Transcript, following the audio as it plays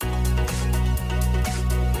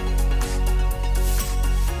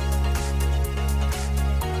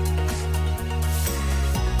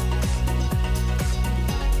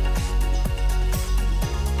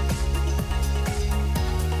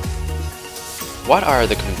What are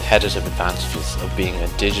the competitive advantages of being a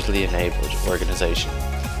digitally enabled organization?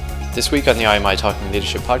 This week on the IMI Talking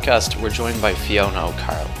Leadership podcast, we're joined by Fiona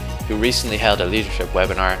O'Carroll, who recently held a leadership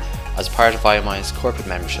webinar as part of IMI's corporate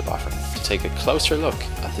membership offering to take a closer look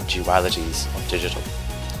at the dualities of digital.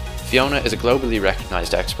 Fiona is a globally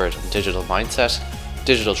recognized expert in digital mindset,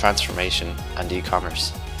 digital transformation, and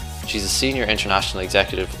e-commerce. She's a senior international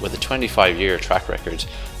executive with a 25-year track record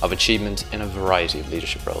of achievement in a variety of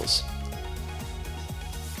leadership roles.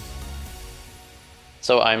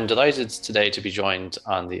 So I'm delighted today to be joined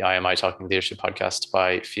on the IMI Talking Leadership podcast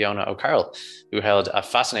by Fiona O'Carroll, who held a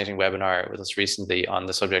fascinating webinar with us recently on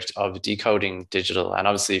the subject of decoding digital. And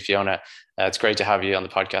obviously, Fiona, it's great to have you on the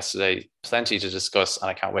podcast today. Plenty to discuss, and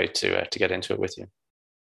I can't wait to get into it with you.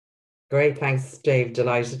 Great, thanks, Dave.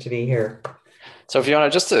 Delighted to be here. So Fiona,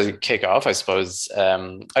 just to kick off, I suppose,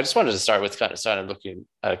 I just wanted to start with looking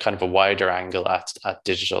at kind of a wider angle at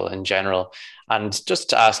digital in general. And just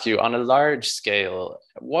to ask you, on a large scale,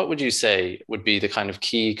 what would you say would be the kind of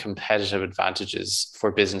key competitive advantages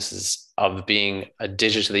for businesses of being a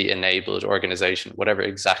digitally enabled organization, whatever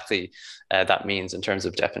exactly that means in terms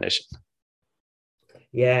of definition?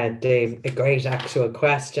 Yeah, Dave, a great actual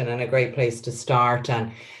question and a great place to start.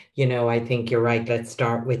 And I think you're right. Let's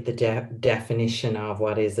start with the definition of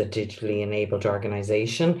what is a digitally enabled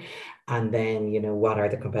organization. And then, what are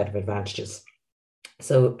the competitive advantages?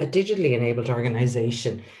 So a digitally enabled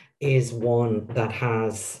organization is one that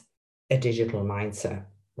has a digital mindset,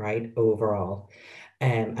 right, overall.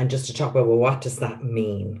 And just to talk about, well, what does that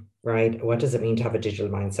mean, right? What does it mean to have a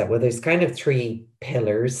digital mindset? Well, there's kind of three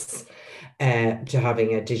pillars to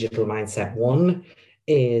having a digital mindset. One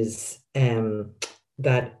is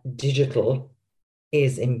that digital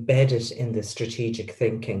is embedded in the strategic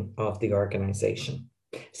thinking of the organization.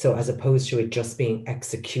 So as opposed to it just being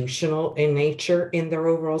executional in nature in their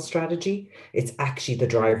overall strategy, it's actually the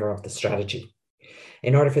driver of the strategy.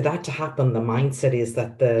 In order for that to happen, the mindset is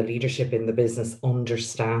that the leadership in the business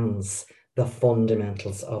understands the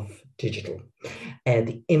fundamentals of digital,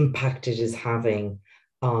 the impact it is having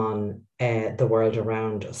on the world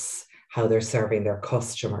around us, how they're serving their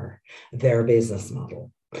customer, their business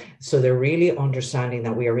model. So they're really understanding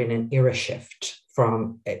that we are in an era shift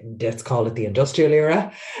from, let's call it the industrial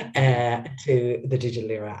era, to the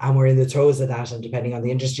digital era. And we're in the throes of that. And depending on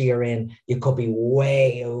the industry you're in, you could be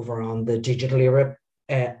way over on the digital era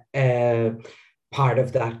part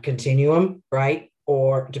of that continuum, right?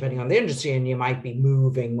 Or depending on the industry, and you might be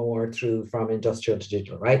moving more through from industrial to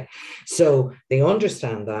digital, right? So they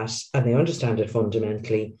understand that, and they understand it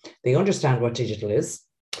fundamentally. They understand what digital is.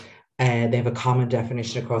 They have a common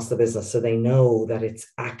definition across the business. So they know that it's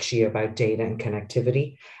actually about data and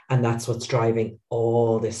connectivity. And that's what's driving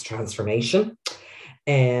all this transformation.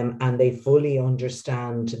 And they fully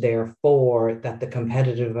understand, therefore, that the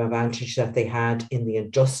competitive advantage that they had in the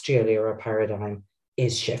industrial era paradigm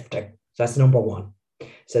is shifting. So that's number one.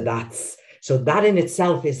 So that in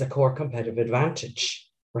itself is a core competitive advantage,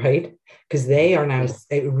 right? Because they are now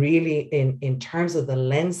really in terms of the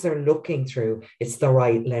lens they're looking through, it's the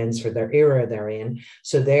right lens for their era they're in.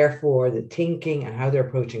 So therefore, the thinking and how they're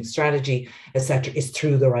approaching strategy, etc., is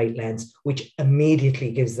through the right lens, which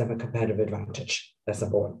immediately gives them a competitive advantage. That's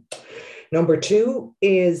number one. Number two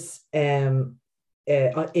is in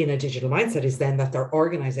a digital mindset is then that their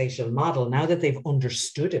organizational model, now that they've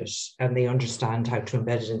understood it and they understand how to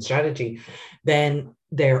embed it in strategy, then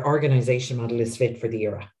their organization model is fit for the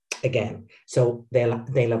era again. So they'll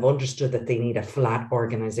have understood that they need a flat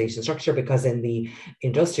organization structure, because in the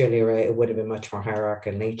industrial era, it would have been much more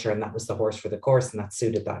hierarchical in nature, and that was the horse for the course, and that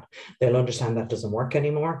suited that. They'll understand that doesn't work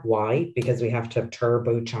anymore. Why? Because we have to have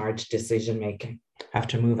turbocharged decision making, have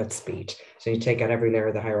to move at speed. So you take out every layer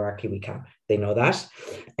of the hierarchy we can. They know that.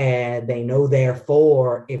 They know,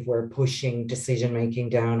 therefore, if we're pushing decision making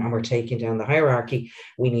down and we're taking down the hierarchy,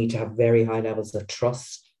 we need to have very high levels of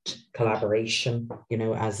trust, collaboration,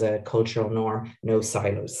 as a cultural norm, no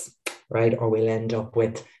silos, right? Or we'll end up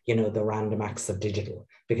with, the random acts of digital,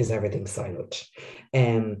 because everything's siloed.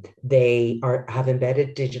 They have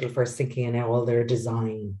embedded digital first thinking in all their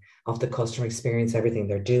design of the customer experience, everything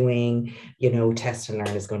they're doing. Test and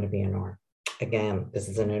learn is going to be a norm. Again, this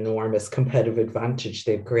is an enormous competitive advantage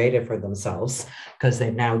they've created for themselves, because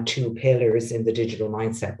they've now two pillars in the digital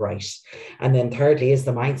mindset, right? And then thirdly is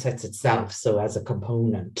the mindsets itself. So as a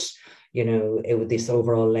component, with this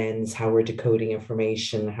overall lens, how we're decoding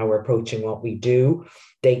information, how we're approaching what we do.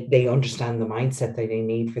 They understand the mindset that they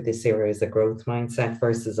need for this era is a growth mindset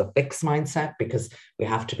versus a fixed mindset, because we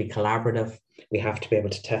have to be collaborative. We have to be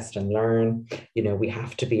able to test and learn. We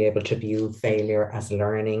have to be able to view failure as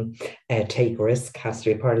learning. Take risk has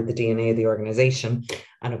to be part of the DNA of the organization.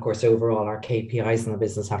 And of course, overall, our KPIs in the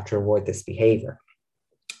business have to reward this behavior.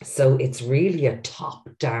 So it's really a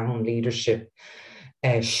top-down leadership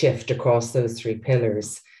shift across those three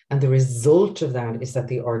pillars. And the result of that is that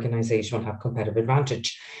the organization will have competitive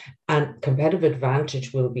advantage. And competitive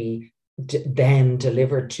advantage will be then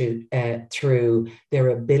delivered through their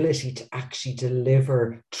ability to actually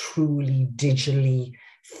deliver truly digitally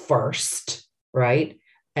first, right?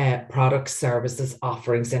 Products, services,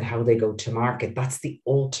 offerings, and how they go to market. That's the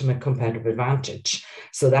ultimate competitive advantage.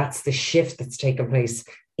 So that's the shift that's taken place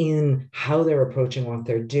in how they're approaching what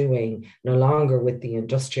they're doing, no longer with the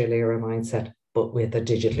industrial era mindset, but with a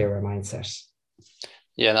digital era mindset.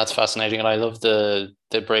 Yeah, that's fascinating. And I love the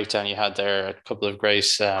breakdown you had there, a couple of great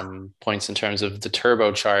points in terms of the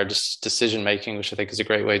turbocharged decision-making, which I think is a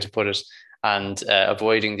great way to put it, and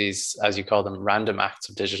avoiding these, as you call them, random acts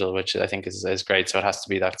of digital, which I think is great. So it has to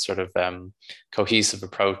be that sort of cohesive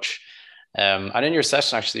approach. And in your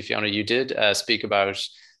session, actually, Fiona, you did speak about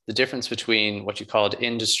the difference between what you called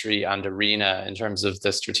industry and arena in terms of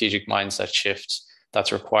the strategic mindset shift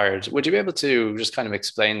that's required. Would you be able to just kind of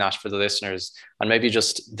explain that for the listeners, and maybe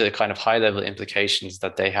just the kind of high level implications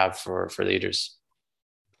that they have for leaders?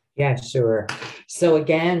 Yeah, sure. So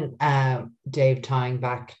again, Dave, tying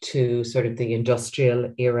back to sort of the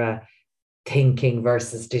industrial era thinking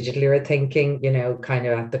versus digital era thinking, kind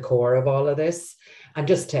of at the core of all of this. And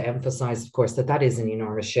just to emphasize, of course, that is an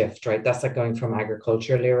enormous shift, right? That's like going from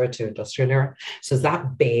agricultural era to industrial era. So is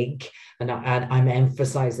that big? And I'm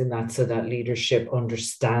emphasizing that so that leadership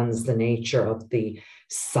understands the nature of the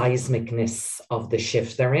seismicness of the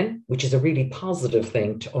shift they're in, which is a really positive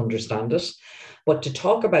thing to understand it. But to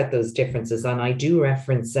talk about those differences, and I do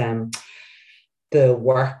reference the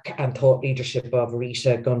work and thought leadership of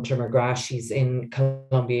Rita Gunter-McGrath. She's in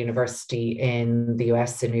Columbia University in the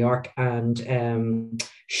US, in New York, and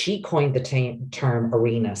she coined the term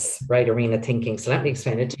arenas, right? Arena thinking. So let me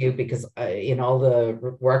explain it to you, because in all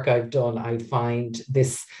the work I've done, I find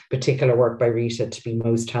this particular work by Rita to be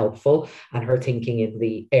most helpful, and her thinking in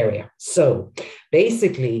the area. So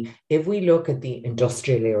basically, if we look at the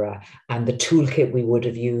industrial era and the toolkit we would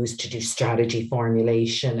have used to do strategy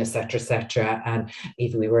formulation, et cetera, and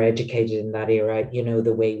if we were educated in that era,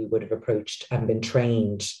 the way we would have approached and been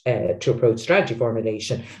trained to approach strategy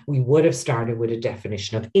formulation, we would have started with a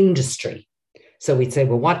definition of industry. So we'd say,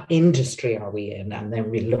 well, what industry are we in? And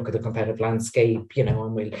then we look at the competitive landscape,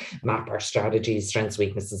 and we'll map our strategies, strengths,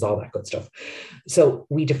 weaknesses, all that good stuff. So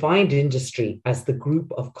we defined industry as the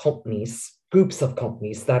groups of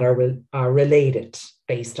companies that are related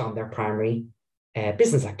based on their primary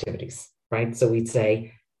business activities, right? So we'd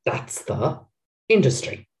say that's the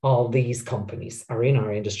industry. All these companies are in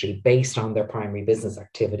our industry based on their primary business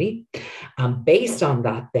activity. And based on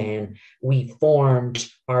that, then we formed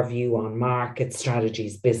our view on market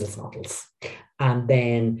strategies, business models. And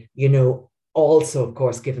then, also, of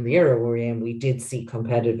course, given the era we're in, we did see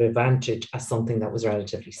competitive advantage as something that was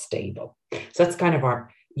relatively stable. So that's kind of our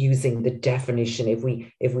using the definition.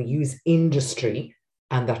 If we use industry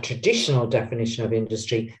and that traditional definition of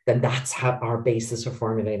industry, then that's our basis for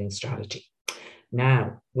formulating strategy.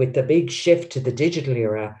 Now, with the big shift to the digital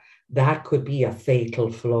era, that could be a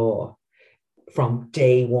fatal flaw from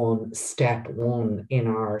day one, step one in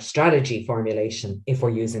our strategy formulation, if we're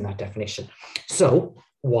using that definition. So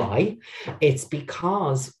why? It's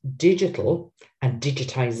because digital and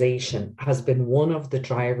digitization has been one of the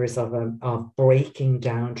drivers of breaking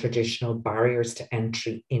down traditional barriers to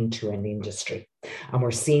entry into an industry. And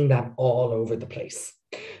we're seeing that all over the place.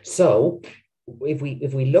 So if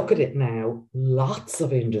we look at it now, lots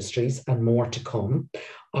of industries, and more to come,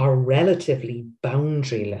 are relatively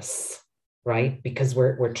boundaryless, right? Because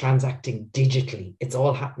we're transacting digitally. It's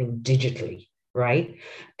all happening digitally, right?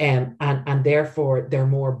 And therefore they're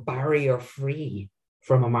more barrier free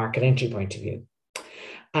from a market entry point of view.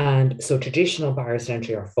 And so traditional barriers to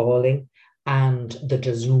entry are falling, and the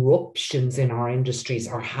disruptions in our industries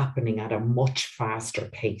are happening at a much faster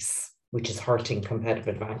pace, which is hurting competitive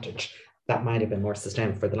advantage. That might have been more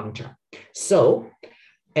sustainable for the long term. So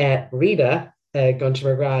Rita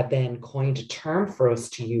Gunter-McGrath then coined a term for us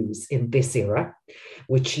to use in this era,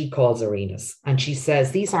 which she calls arenas. And she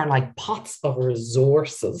says these are like pots of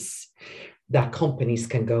resources that companies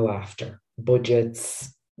can go after: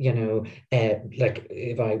 budgets, like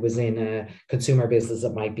if I was in a consumer business,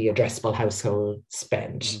 it might be addressable household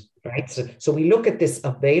spend, right? So we look at this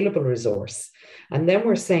available resource, and then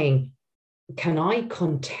we're saying, can I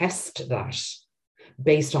contest that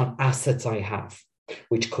based on assets I have,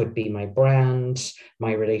 which could be my brand,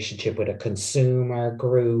 my relationship with a consumer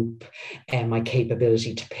group, and my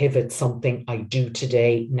capability to pivot something I do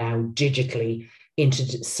today now digitally into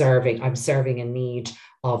I'm serving a need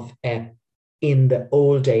of in the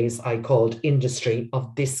old days, I called industry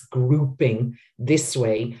of this grouping this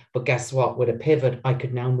way. But guess what? With a pivot, I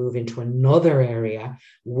could now move into another area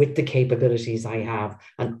with the capabilities I have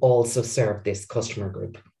and also serve this customer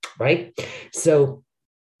group, right? So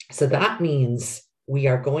that means we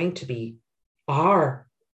are going to be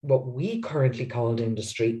what we currently call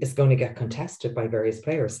industry is going to get contested by various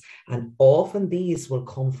players. And often these will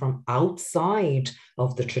come from outside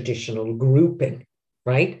of the traditional grouping,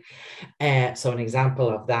 right? So an example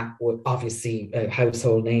of that would obviously a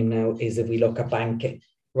household name now is if we look at banking,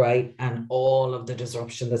 right? And all of the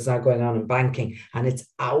disruption that's now going on in banking, and it's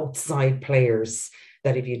outside players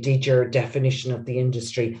that if you did your definition of the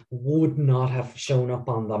industry would not have shown up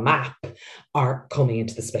on the map are coming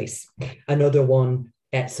into the space. Another one,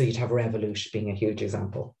 so you'd have Revolut being a huge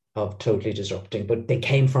example of totally disrupting, but they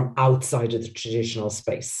came from outside of the traditional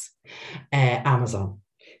space. Amazon,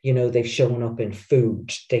 they've shown up in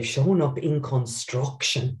food, they've shown up in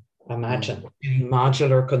construction. Imagine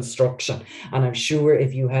modular construction. And I'm sure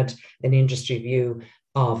if you had an industry view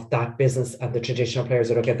of that business and the traditional players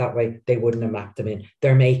that look at that way, they wouldn't have mapped them in.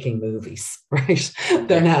 They're making movies, right?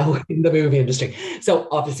 They're now in the movie industry. So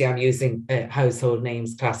obviously I'm using household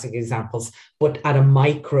names, classic examples, but at a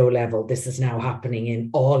micro level, this is now happening in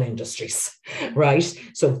all industries, right?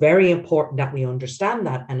 So very important that we understand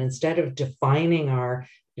that. And instead of defining our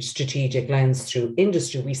strategic lens through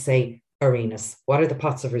industry, we say arenas. What are the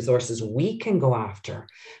pots of resources we can go after?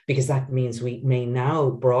 Because that means we may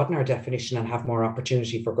now broaden our definition and have more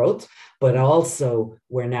opportunity for growth, but also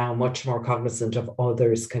we're now much more cognizant of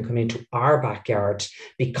others can come into our backyard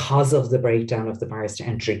because of the breakdown of the barriers to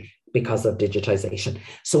entry, because of digitization.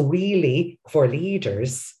 So really for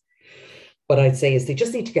leaders, what I'd say is they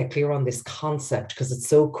just need to get clear on this concept because it's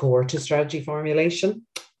so core to strategy formulation.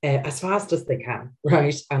 As fast as they can,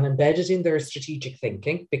 right? And embed it in their strategic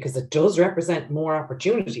thinking because it does represent more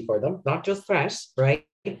opportunity for them, not just threat, right?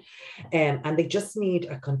 And they just need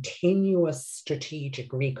a continuous strategic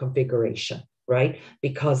reconfiguration, right?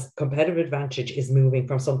 Because competitive advantage is moving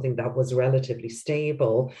from something that was relatively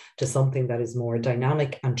stable to something that is more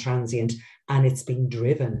dynamic and transient, and it's being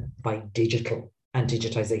driven by digital and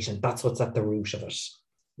digitization. That's what's at the root of it.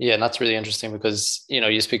 Yeah, and that's really interesting because,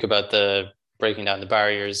 you speak about the breaking down the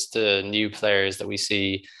barriers, the new players that we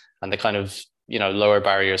see, and the kind of lower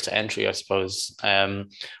barriers to entry, I suppose.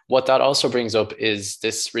 What that also brings up is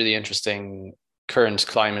this really interesting current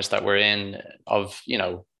climate that we're in of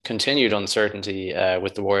continued uncertainty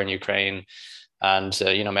with the war in Ukraine and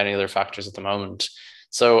many other factors at the moment.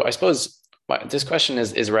 So I suppose this question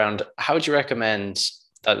is around how do you recommend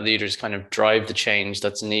that leaders kind of drive the change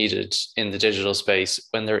that's needed in the digital space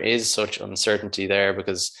when there is such uncertainty there?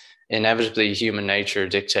 Because inevitably human nature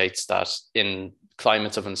dictates that in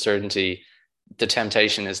climates of uncertainty, the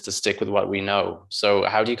temptation is to stick with what we know. So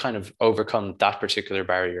how do you kind of overcome that particular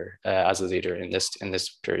barrier as a leader in this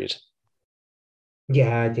period?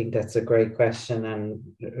 Yeah, I think that's a great question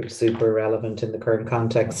and super relevant in the current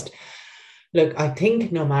context. Look, I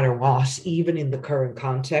think no matter what, even in the current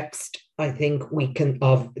context, I think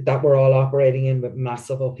that we're all operating in with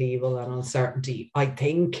massive upheaval and uncertainty. I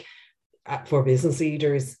think for business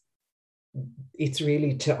leaders, it's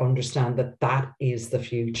really to understand that is the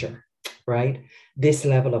future, right? This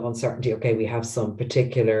level of uncertainty, okay, we have some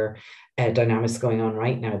particular dynamics going on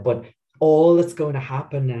right now, but all that's going to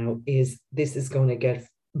happen now is this is going to get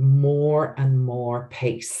more and more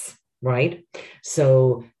pace, right?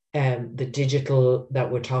 So the digital that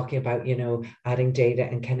we're talking about, adding data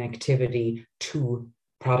and connectivity to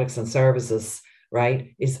products and services,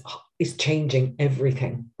 right, is changing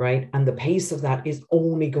everything, right? And the pace of that is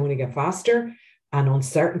only going to get faster, and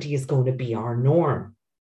uncertainty is going to be our norm,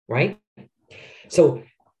 right? So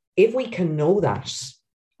if we can know that,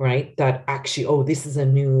 right, that actually, this is a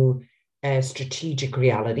new strategic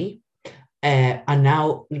reality, and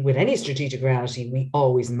now with any strategic reality, we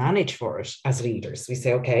always manage for it as leaders. We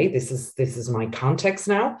say, okay, this is my context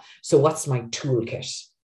now. So what's my toolkit,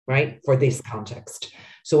 right, for this context?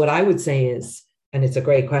 So what I would say is, and it's a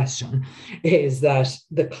great question, is that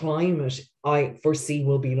the climate I foresee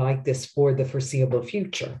will be like this for the foreseeable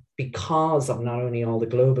future because of not only all the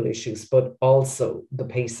global issues, but also the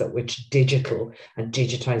pace at which digital and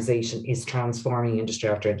digitization is transforming industry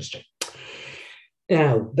after industry.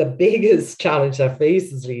 Now, the biggest challenge that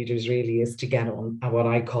faces leaders really is to get on what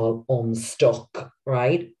I call unstuck,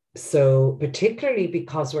 right? So particularly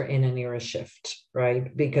because we're in an era shift,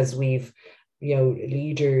 right? Because we've,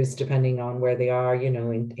 leaders, depending on where they are,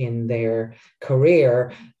 in their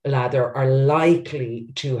career ladder, are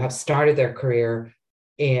likely to have started their career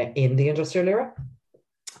in the industrial era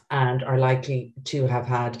and are likely to have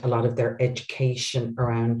had a lot of their education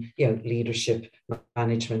around, leadership,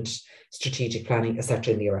 management, strategic planning,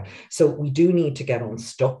 etc. in the era. So we do need to get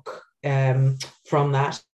unstuck from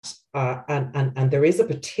that. And there is a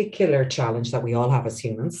particular challenge that we all have as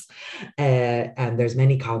humans, and there's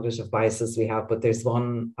many cognitive biases we have, but there's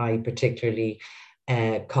one I particularly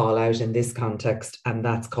call out in this context, and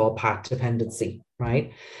that's called path dependency,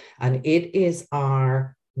 right? And it is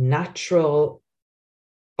our natural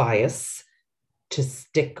bias to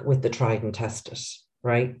stick with the tried and tested,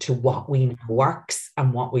 right? To what we know works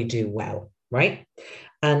and what we do well, right?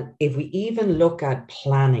 And if we even look at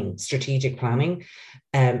planning, strategic planning,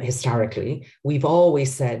 historically, we've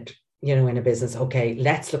always said, in a business, okay,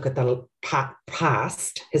 let's look at the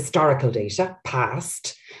past, historical data,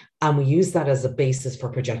 past, and we use that as a basis for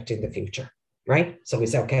projecting the future, right? So we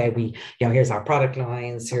say, okay, here's our product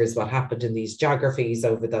lines, here's what happened in these geographies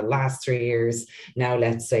over the last 3 years. Now,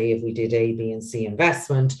 let's say if we did A, B, and C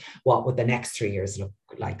investment, what would the next 3 years look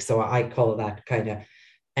like? So I call that kind of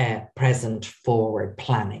present forward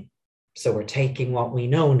planning. So we're taking what we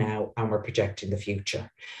know now and we're projecting the future.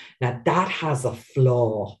 Now that has a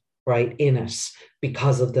flaw, right, in it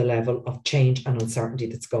because of the level of change and uncertainty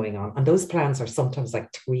that's going on. And those plans are sometimes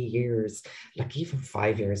like 3 years, like even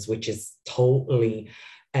 5 years, which is totally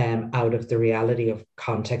out of the reality of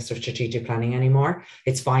context of strategic planning anymore.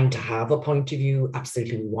 It's fine to have a point of view.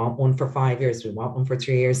 Absolutely, we want one for 5 years, we want one for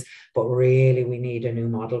 3 years, but really we need a new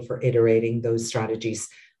model for iterating those strategies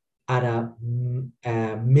at a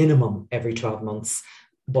minimum every 12 months,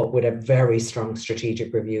 but with a very strong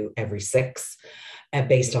strategic review every 6,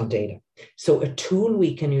 based on data. So a tool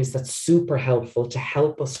we can use that's super helpful to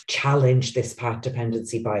help us challenge this path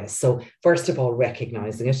dependency bias. So first of all,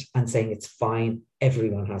 recognizing it and saying it's fine,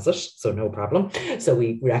 everyone has it, so no problem. So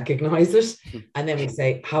we recognize it, and then we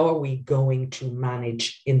say, how are we going to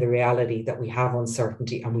manage in the reality that we have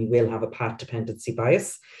uncertainty and we will have a path dependency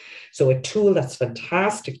bias? So a tool that's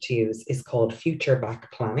fantastic to use is called future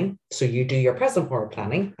back planning. So you do your present forward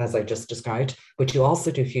planning, as I just described, but you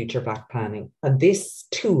also do future back planning. And this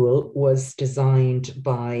tool was designed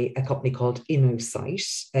by a company called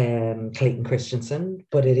InnoSight, Clayton Christensen,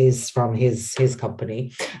 but it is from his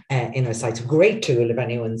company, InnoSight. A great tool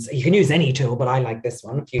if you can use any tool, but I like this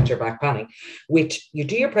one, future back planning, which you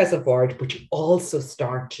do your present forward, but you also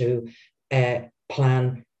start to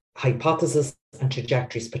plan hypotheses and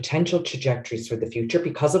trajectories, potential trajectories for the future.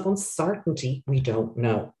 Because of uncertainty, we don't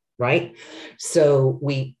know, right? So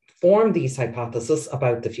we form these hypotheses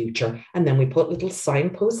about the future, and then we put little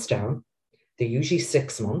signposts down. They're usually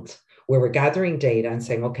 6 months, where we're gathering data and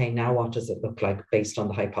saying, okay, now what does it look like based on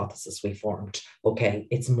the hypothesis we formed? Okay,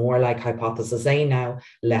 it's more like hypothesis A now,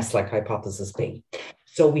 less like hypothesis B.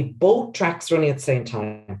 So we both tracks running at the same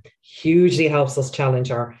time. Hugely helps us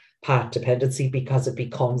challenge our path dependency because it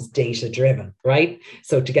becomes data driven, right?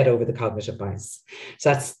 So to get over the cognitive bias.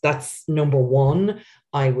 So that's number one.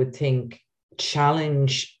 I would think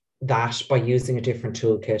challenge that by using a different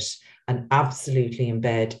toolkit, and absolutely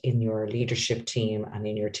embed in your leadership team and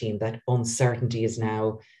in your team that uncertainty is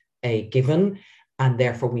now a given, and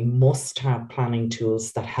therefore we must have planning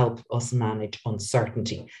tools that help us manage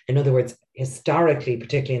uncertainty. In other words, historically,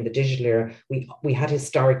 particularly in the digital era, we had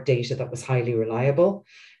historic data that was highly reliable.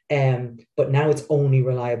 But now it's only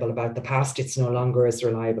reliable about the past. It's no longer as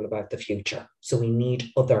reliable about the future. So we need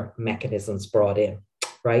other mechanisms brought in,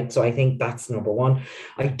 right? So I think that's number one.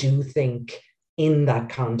 I do think in that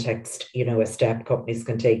context, a step companies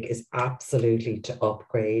can take is absolutely to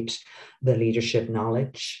upgrade the leadership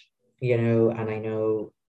knowledge, and I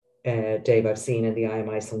know, Dave, I've seen in the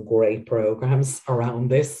IMI some great programs around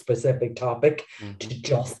this specific topic to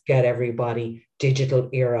just get everybody digital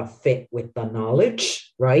era fit with the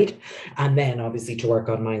knowledge, right? And then obviously to work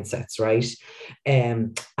on mindsets, right?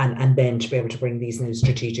 And then to be able to bring these new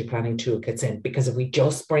strategic planning toolkits in, because if we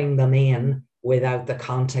just bring them in without the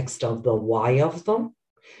context of the why of them,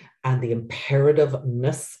 and the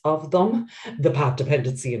imperativeness of them, the path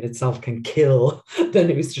dependency in itself can kill the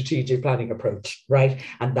new strategic planning approach, right?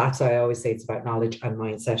 And that's why I always say it's about knowledge and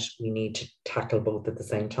mindset. We need to tackle both at the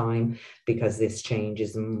same time, because this change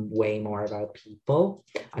is way more about people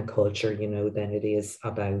and culture, than it is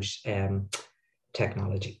about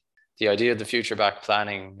technology. The idea of the future back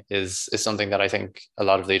planning is something that I think a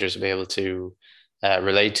lot of leaders will be able to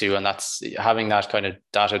relate to, and that's having that kind of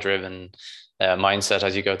data driven mindset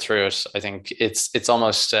as you go through it. I think it's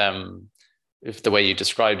almost if the way you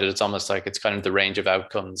described it, it's almost like it's kind of the range of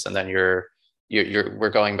outcomes, and then we're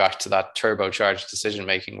going back to that turbocharged decision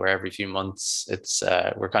making where every few months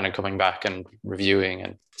we're kind of coming back and reviewing.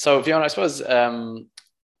 And so, Fiona, I suppose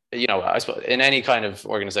I suppose in any kind of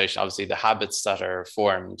organization, obviously the habits that are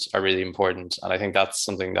formed are really important. And I think that's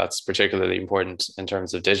something that's particularly important in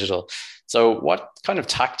terms of digital. So what kind of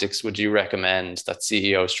tactics would you recommend that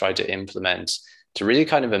CEOs try to implement to really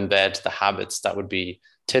kind of embed the habits that would be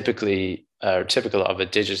typical of a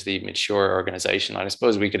digitally mature organization? And I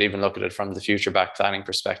suppose we could even look at it from the future back planning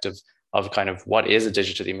perspective of kind of what is a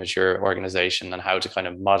digitally mature organization and how to kind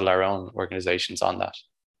of model our own organizations on that.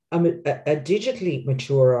 A digitally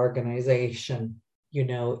mature organization,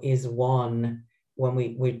 is one when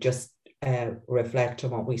we just reflect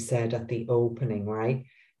on what we said at the opening, right?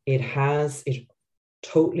 It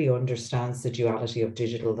totally understands the duality of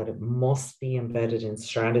digital, that it must be embedded in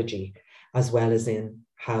strategy as well as in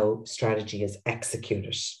how strategy is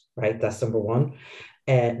executed, right? That's number one.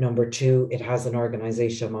 Number two, it has an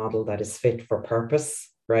organization model that is fit for purpose,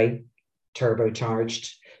 right?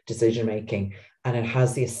 Turbocharged decision making. And it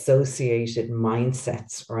has the associated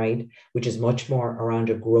mindsets, right, which is much more around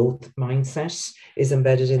a growth mindset, is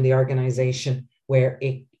embedded in the organization, where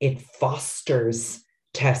it fosters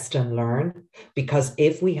test and learn. Because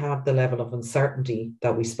if we have the level of uncertainty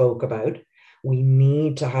that we spoke about, we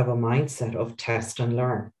need to have a mindset of test and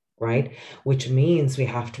learn, right? Which means we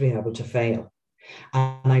have to be able to fail.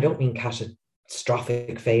 And I don't mean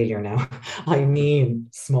catastrophic failure now. I mean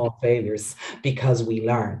small failures, because we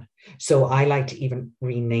learn. So I like to even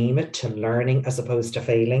rename it to learning as opposed to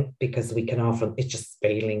failing, because we can often, it's just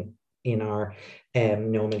failing in our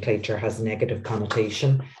nomenclature has negative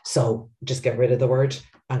connotation. So just get rid of the word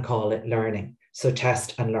and call it learning. So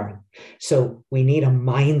test and learn. So we need a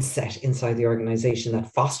mindset inside the organization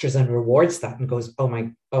that fosters and rewards that and goes,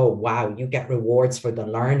 oh wow, you get rewards for the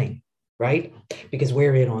learning, right? Because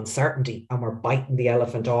we're in uncertainty and we're biting the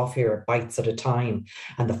elephant off here, bites at a time.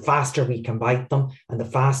 And the faster we can bite them and the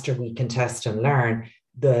faster we can test and learn,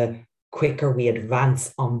 the quicker we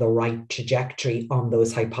advance on the right trajectory on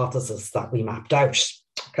those hypotheses that we mapped out.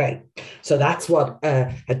 Okay, so that's what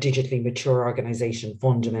a digitally mature organization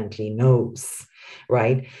fundamentally knows,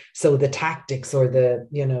 right? So the tactics or the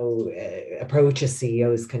approaches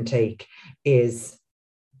CEOs can take is,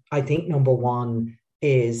 I think number one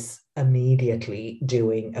is immediately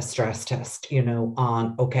doing a stress test,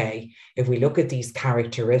 on, okay, if we look at these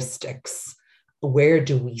characteristics, where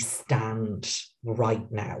do we stand right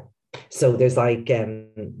now? So there's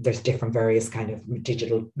there's different various kind of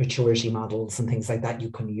digital maturity models and things like that you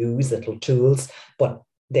can use, little tools, but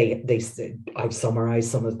I've summarized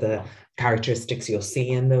some of the characteristics you'll see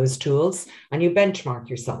in those tools, and you benchmark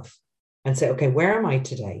yourself and say, okay, where am I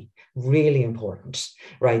today? Really important,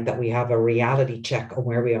 right? That we have a reality check on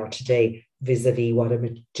where we are today vis-a-vis what a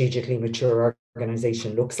digitally mature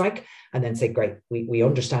organization looks like, and then say, great, we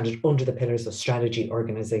understand it under the pillars of strategy,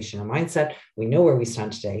 organization, and mindset. We know where we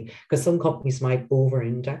stand today, because some companies might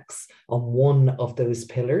over-index on one of those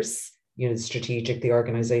pillars, the strategic, the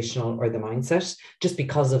organizational, or the mindset, just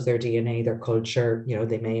because of their DNA, their culture,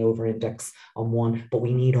 they may over-index on one, but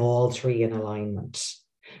we need all three in alignment.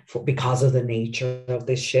 Because of the nature of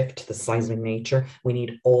this shift, the seismic nature, we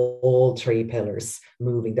need all three pillars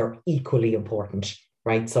moving. They're equally important,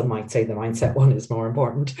 right? Some might say the mindset one is more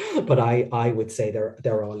important, but I would say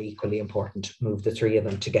they're all equally important. Move the three of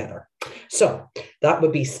them together. So that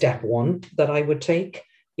would be step one that I would take,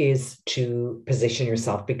 is to position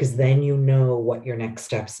yourself, because then you know what your next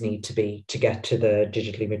steps need to be to get to the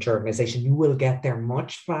digitally mature organization. You will get there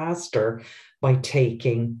much faster by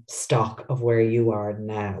taking stock of where you are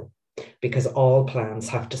now, because all plans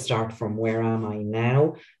have to start from where am I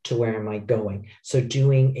now to where am I going. So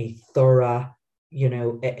doing a thorough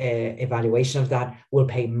evaluation of that will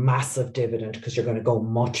pay massive dividend, because you're going to go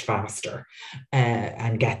much faster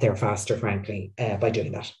and get there faster, frankly, by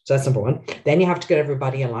doing that. So that's number one. Then you have to get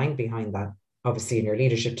everybody aligned behind that, obviously in your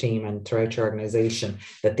leadership team and throughout your organization,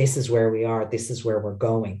 that this is where we are, this is where we're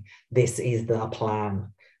going, this is the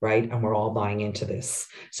plan. right? And we're all buying into this.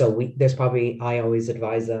 So there's probably, I always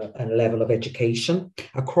advise a level of education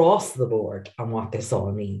across the board on what this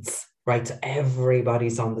all means, right? So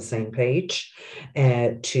everybody's on the same page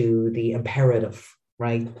to the imperative,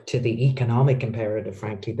 right? To the economic imperative,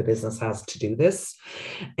 frankly, the business has to do this.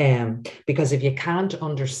 Because if you can't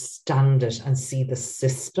understand it and see the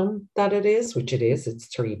system that it is, which it is, it's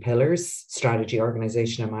 3 pillars: strategy,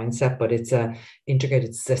 organization, and mindset, but it's a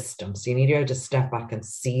integrated system. So you need to be able to step back and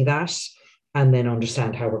see that and then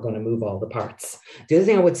understand how we're going to move all the parts. The other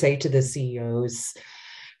thing I would say to the CEOs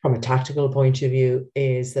from a tactical point of view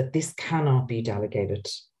is that this cannot be delegated.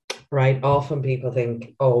 Right. Often people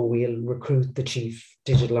think, oh, we'll recruit the chief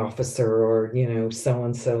digital officer or,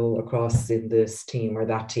 so-and-so across in this team or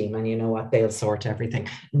that team. And you know what? They'll sort everything.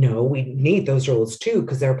 No, we need those roles too,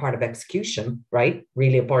 because they're part of execution, right?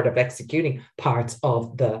 Really a part of executing parts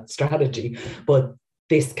of the strategy. But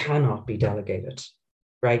this cannot be delegated,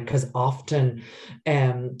 right? Because often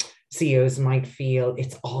CEOs might feel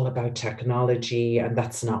it's all about technology and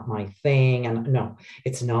that's not my thing. And no,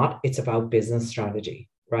 it's not. It's about business strategy,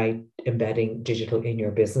 right? Embedding digital in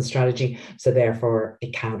your business strategy. So therefore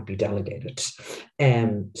it can't be delegated.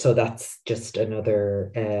 So that's just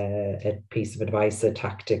another a piece of advice, a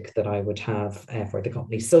tactic that I would have for the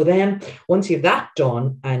company. So then once you've that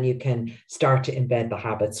done and you can start to embed the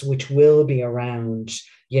habits, which will be around,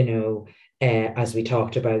 as we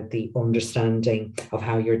talked about, the understanding of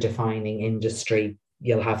how you're defining industry.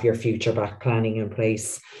 You'll have your future back planning in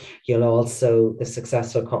place. You'll also, the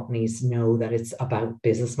successful companies know that it's about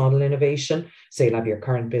business model innovation. So you'll have your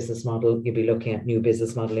current business model, you'll be looking at new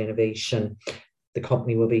business model innovation. The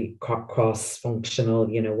company will be cross-functional,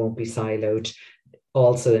 won't be siloed.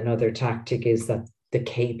 Also, another tactic is that the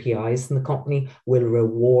KPIs in the company will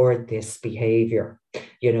reward this behavior.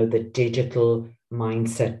 The digital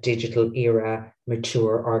mindset, digital era,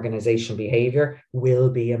 mature organization behavior will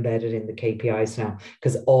be embedded in the KPIs now,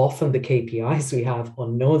 because often the KPIs we have,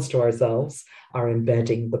 unknowns to ourselves, are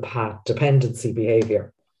embedding the path dependency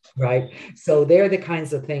behavior, right? So they're the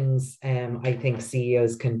kinds of things I think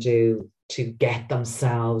CEOs can do to get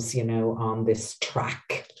themselves, on this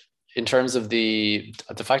track. In terms of the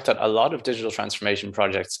fact that a lot of digital transformation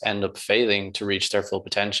projects end up failing to reach their full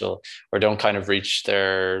potential or don't kind of reach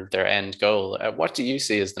their end goal, what do you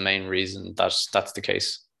see as the main reason that's the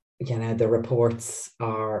case? The reports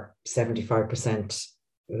are 75%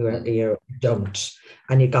 who don't.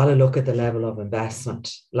 And you got to look at the level of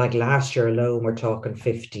investment. Like last year alone, we're talking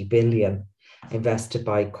 50 billion invested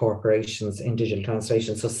by corporations in digital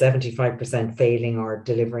transformation. So 75% failing or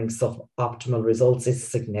delivering suboptimal results is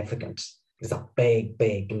significant. It's a big,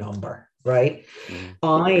 big number, right?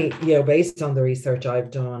 Based on the research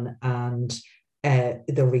I've done and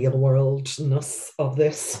the real worldness of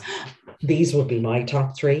this, these would be my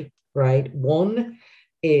top 3, right? One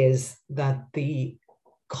is that the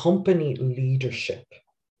company leadership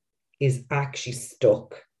is actually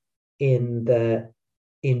stuck in the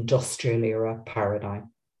industrial era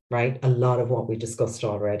paradigm, right? A lot of what we discussed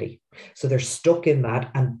already. So they're stuck in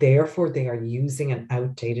that, and therefore they are using an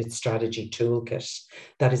outdated strategy toolkit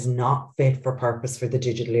that is not fit for purpose for the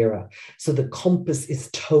digital era. So the compass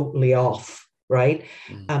is totally off, right?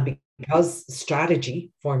 And because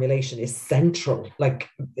strategy formulation is central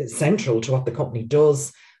to what the company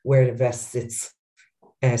does, where it invests its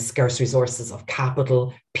scarce resources of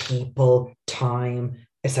capital, people, time,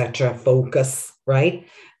 etc., focus, right?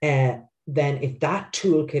 Then if that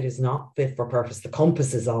toolkit is not fit for purpose, the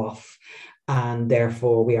compass is off, and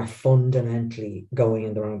therefore we are fundamentally going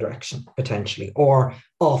in the wrong direction, potentially, or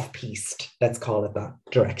off-piste, let's call it that,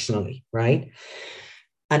 directionally, right?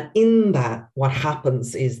 And in that, what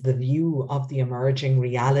happens is the view of the emerging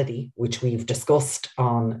reality, which we've discussed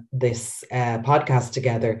on this podcast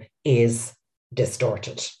together, is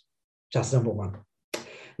distorted. That's number 1.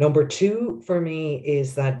 Number 2 for me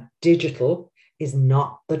is that digital is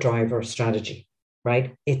not the driver of strategy,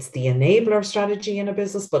 right? It's the enabler of strategy in a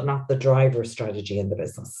business, but not the driver strategy in the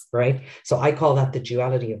business, right? So I call that the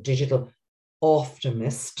duality of digital, often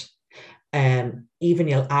missed. Even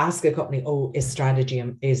you'll ask a company,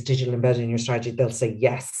 is digital embedded in your strategy? They'll say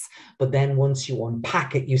yes. But then once you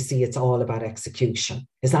unpack it, you see it's all about execution.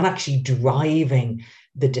 It's not actually driving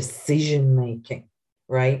the decision-making,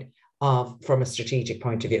 right? From a strategic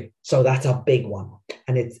point of view. So that's a big one.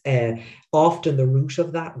 And it's often the root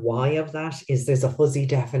of that, why of that, is there's a fuzzy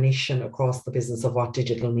definition across the business of what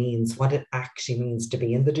digital means, what it actually means to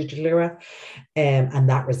be in the digital era. And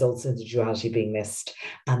that results in the duality being missed.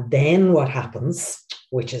 And then what happens,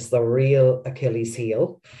 which is the real Achilles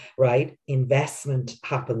heel, right? Investment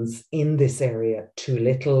happens in this area too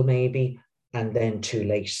little, maybe, and then too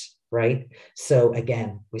late, right? So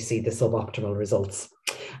again, we see the suboptimal results.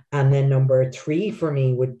 And then number three for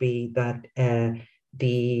me would be that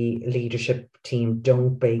the leadership team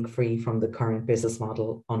don't break free from the current business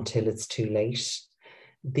model until it's too late.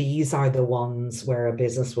 These are the ones where a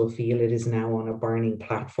business will feel it is now on a burning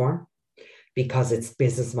platform because its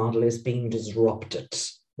business model is being disrupted,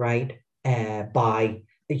 right? By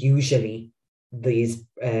usually these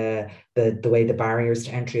the way the barriers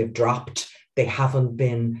to entry have dropped. They haven't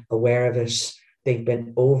been aware of it. They've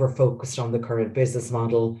been over focused on the current business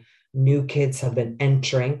model. New kids have been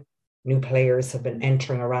entering. New players have been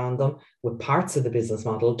entering around them with parts of the business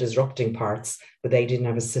model, disrupting parts, but they didn't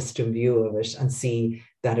have a system view of it and see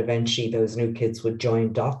that eventually those new kids would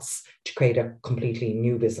join dots to create a completely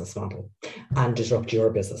new business model and disrupt your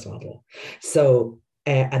business model. So,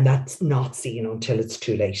 and that's not seen until it's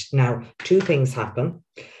too late. Now, two things happen.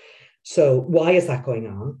 So why is that going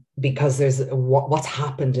on? Because there's what's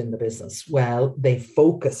happened in the business. Well, they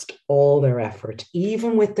focused all their effort,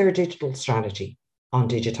 even with their digital strategy, on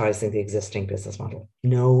digitizing the existing business model.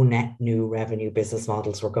 No net new revenue business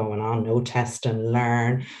models were going on, no test and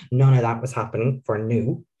learn, none of that was happening for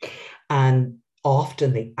new. And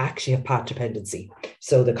often they actually have path dependency.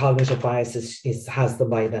 So the cognitive bias has them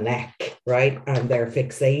by the neck, right? And they're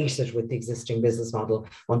fixated with the existing business model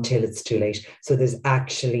until it's too late. So there's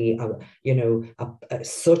actually,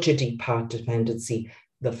 such a deep path dependency.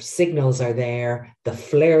 The signals are there, the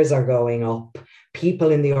flares are going up.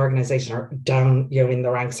 People in the organization are down, in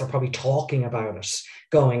the ranks are probably talking about it,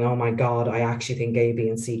 going, oh my God, I actually think A, B,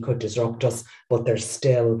 and C could disrupt us, but they're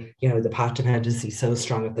still, the path dependency so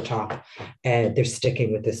strong at the top. They're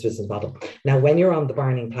sticking with this business model. Now, when you're on the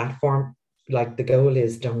burning platform, like the goal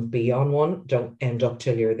is don't be on one, don't end up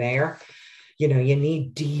till you're there. You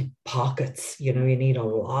need deep pockets, you need a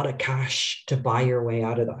lot of cash to buy your way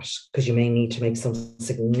out of that because you may need to make some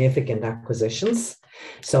significant acquisitions.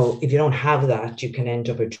 So if you don't have that, you can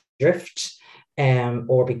end up adrift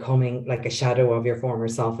or becoming like a shadow of your former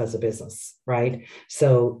self as a business, right?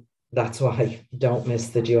 So that's why don't miss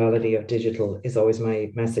the duality of digital is always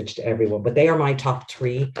my message to everyone. But they are my top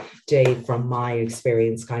three, Dave, from my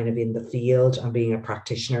experience kind of in the field and being a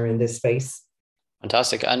practitioner in this space.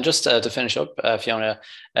 Fantastic. And just to finish up, Fiona,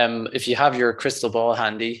 if you have your crystal ball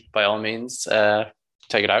handy, by all means,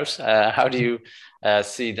 take it out. How do you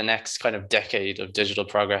see the next kind of decade of digital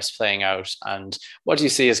progress playing out? And what do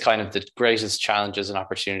you see as kind of the greatest challenges and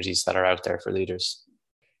opportunities that are out there for leaders?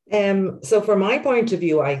 So from my point of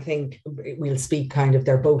view, I think we'll speak kind of,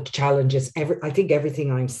 they're both challenges. I think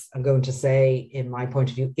everything I'm going to say in my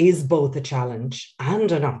point of view is both a challenge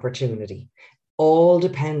and an opportunity. All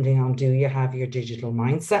depending on, do you have your digital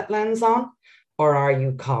mindset lens on, or are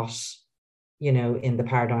you caught, in the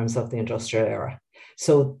paradigms of the industrial era?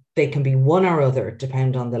 So they can be one or other,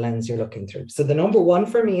 depend on the lens you're looking through. So the number one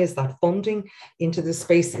for me is that funding into the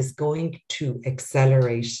space is going to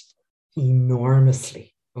accelerate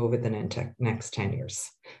enormously over the next 10 years.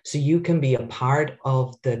 So you can be a part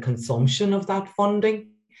of the consumption of that funding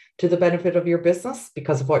to the benefit of your business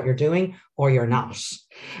because of what you're doing, or you're not.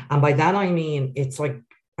 And by that, I mean, it's like,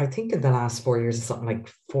 I think in the last 4 years, something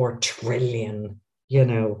like 4 trillion,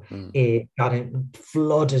 it got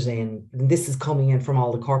flooded in. And this is coming in from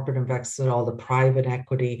all the corporate investors, all the private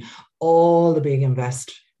equity, all the big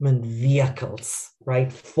investment vehicles,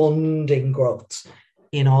 right? Funding growth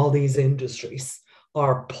in all these industries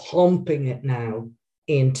are pumping it now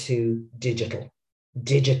into digital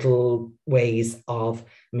ways of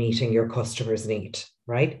meeting your customers' need,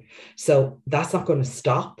 right? So that's not going to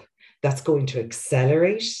stop. That's going to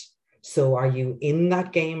accelerate. So are you in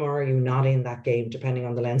that game or are you not in that game, depending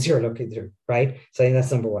on the lens you're looking through, right? So I think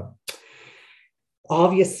that's number one.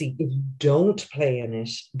 Obviously, if you don't play in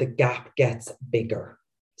it, the gap gets bigger.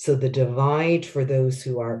 So the divide for those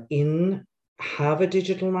who have a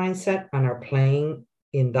digital mindset and are playing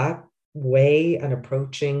in that way and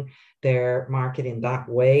approaching their market in that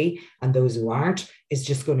way, and those who aren't, is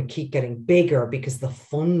just going to keep getting bigger because the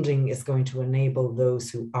funding is going to enable those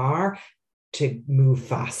who are to move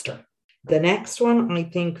faster. The next one, I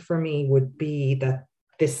think, for me would be that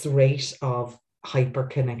this rate of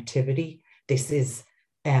hyperconnectivity, this is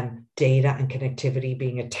data and connectivity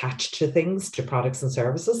being attached to things, to products and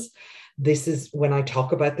services. This is, when I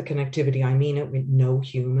talk about the connectivity, I mean it with no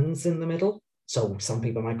humans in the middle. So some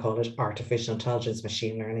people might call it artificial intelligence,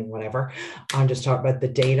 machine learning, whatever. I'm just talking about the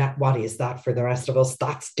data. What is that for the rest of us?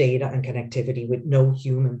 That's data and connectivity with no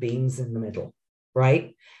human beings in the middle,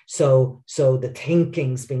 right? So the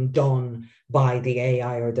thinking's being done by the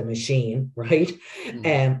AI or the machine, right?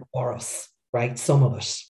 Or us, right? Some of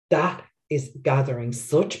it. That is gathering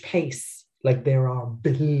such pace Like there are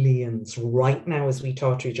billions right now as we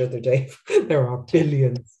talk to each other, Dave. There are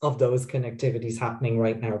billions of those connectivities happening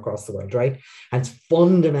right now across the world, right? And it's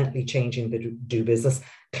fundamentally changing the do business.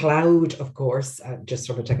 Cloud, of course, just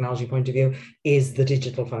from a technology point of view, is the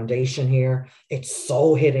digital foundation here. It's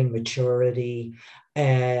so hitting maturity.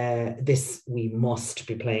 This we must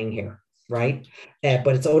be playing here, right?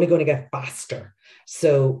 But it's only going to get faster.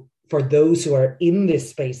 So for those who are in this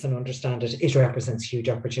space and understand it, it represents huge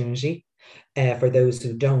opportunity. For those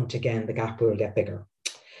who don't, again, the gap will get bigger.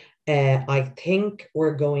 I think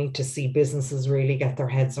we're going to see businesses really get their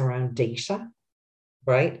heads around data,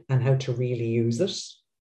 right? And how to really use it,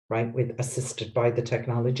 right? Assisted by the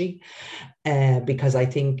technology. Because I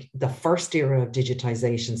think the first era of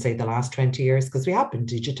digitization, say the last 20 years, because we have been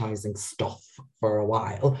digitizing stuff for a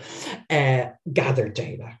while, gathered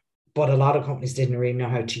data. But a lot of companies didn't really know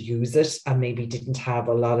how to use it and maybe didn't have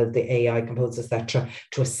a lot of the AI components, etc.,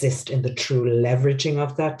 to assist in the true leveraging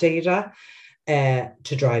of that data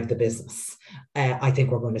to drive the business. I think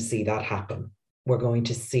we're going to see that happen. We're going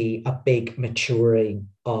to see a big maturing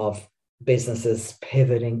of businesses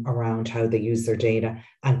pivoting around how they use their data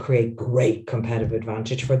and create great competitive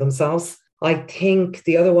advantage for themselves. I think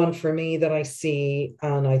the other one for me that I see,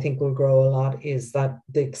 and I think will grow a lot, is that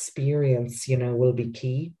the experience, will be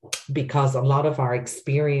key, because a lot of our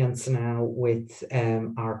experience now with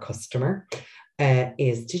our customer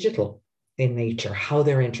is digital in nature. How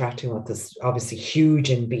they're interacting with us, obviously huge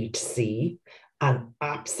in B2C and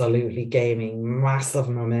absolutely gaining massive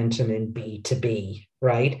momentum in B2B,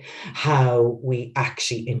 right? How we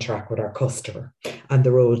actually interact with our customer and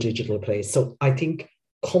the role digital plays. So I think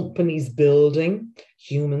companies building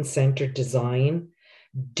human-centered design,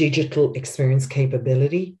 digital experience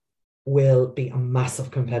capability will be a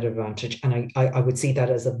massive competitive advantage. And I would see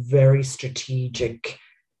that as a very strategic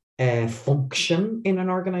function in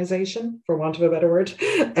an organization, for want of a better word,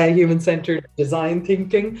 human-centered design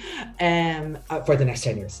thinking for the next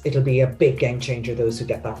 10 years. It'll be a big game changer, those who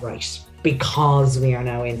get that right, because we are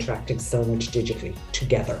now interacting so much digitally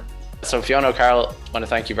together. So Fiona O'Carroll, I want to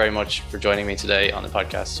thank you very much for joining me today on the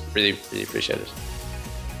podcast. Really, really appreciate it.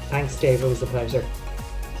 Thanks, Dave. It was a pleasure.